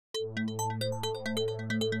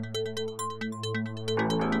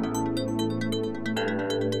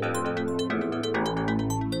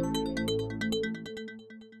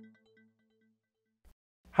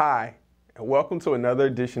Hi, and welcome to another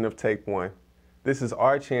edition of Take One. This is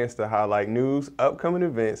our chance to highlight news, upcoming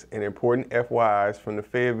events, and important FYIs from the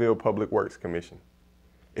Fayetteville Public Works Commission.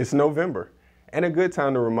 It's November, and a good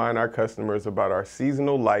time to remind our customers about our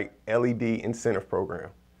seasonal light LED incentive program.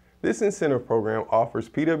 This incentive program offers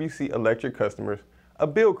PWC electric customers a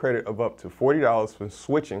bill credit of up to $40 for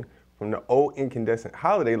switching from the old incandescent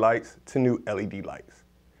holiday lights to new LED lights.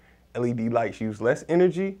 LED lights use less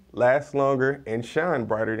energy, last longer, and shine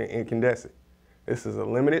brighter than incandescent. This is a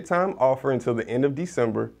limited time offer until the end of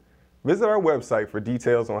December. Visit our website for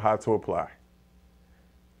details on how to apply.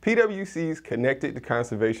 PWC's Connected to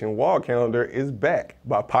Conservation wall calendar is back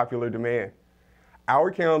by popular demand. Our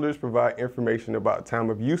calendars provide information about time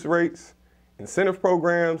of use rates, incentive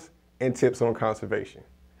programs, and tips on conservation.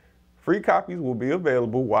 Free copies will be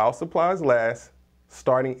available while supplies last,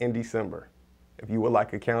 starting in December. If you would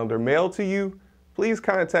like a calendar mailed to you, please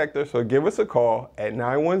contact us or give us a call at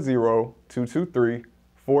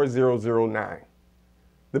 910-223-4009.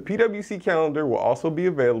 The PWC calendar will also be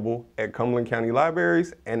available at Cumberland County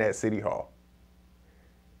Libraries and at City Hall.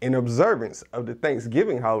 In observance of the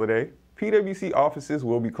Thanksgiving holiday, PWC offices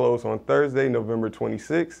will be closed on Thursday, November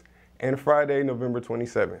 26th and Friday, November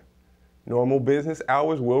 27th. Normal business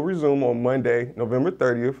hours will resume on Monday, November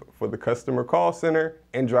 30th for the customer call center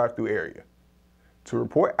and drive-through area. To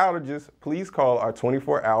report outages, please call our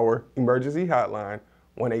 24-hour emergency hotline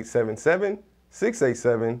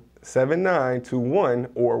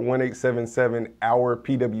 1-877-687-7921 or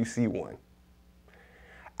 1-877-PWC1.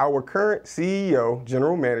 Our current CEO,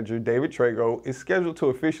 General Manager David Trago, is scheduled to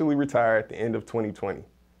officially retire at the end of 2020.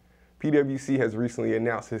 PWC has recently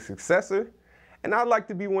announced his successor, and I'd like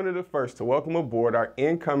to be one of the first to welcome aboard our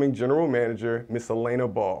incoming General Manager, Ms. Elena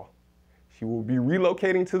Ball. She will be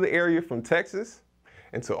relocating to the area from Texas.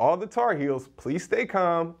 And to all the Tar Heels, please stay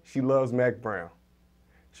calm. She loves Mac Brown.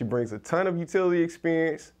 She brings a ton of utility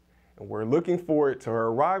experience, and we're looking forward to her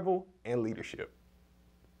arrival and leadership.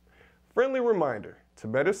 Friendly reminder, to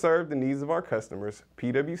better serve the needs of our customers,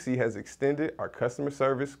 PWC has extended our customer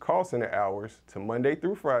service call center hours to Monday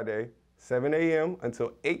through Friday, 7 a.m.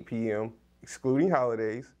 until 8 p.m., excluding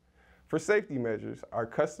holidays. For safety measures, our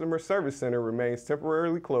customer service center remains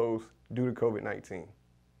temporarily closed due to COVID-19.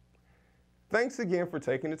 Thanks again for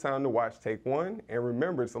taking the time to watch Take One, and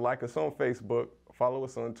remember to like us on Facebook, follow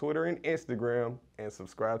us on Twitter and Instagram, and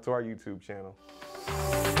subscribe to our YouTube channel.